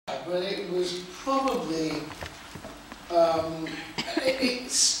but it was probably,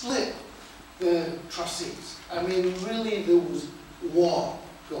 it split the trustees. I mean, really there was war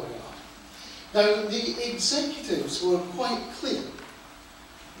going on. Now, the executives were quite clear.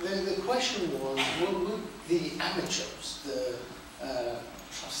 The question was, would the amateurs, the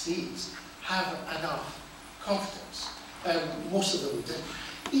trustees, have enough confidence? Most of them didn't.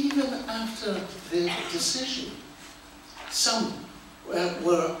 Even after the decision, some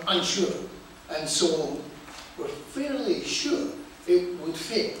were unsure, and so were fairly sure it would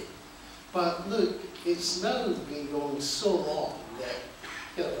fail. But look, it's now been going so long that,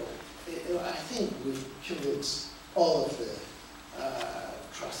 you know, I think we've convinced all of the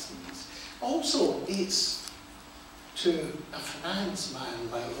trustees. Also, it's, to a finance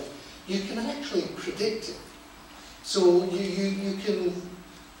man like that, you can actually predict it. So you can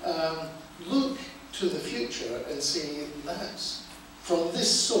look to the future and say, that's from this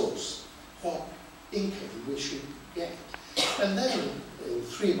source what income we should get. And then in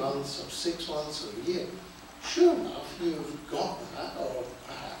 3 months or 6 months or a year, sure enough, you've got that, or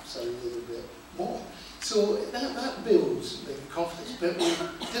perhaps a little bit more. So that builds the confidence, but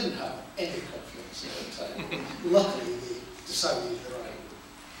we didn't have any confidence at the time. Luckily, they decided the right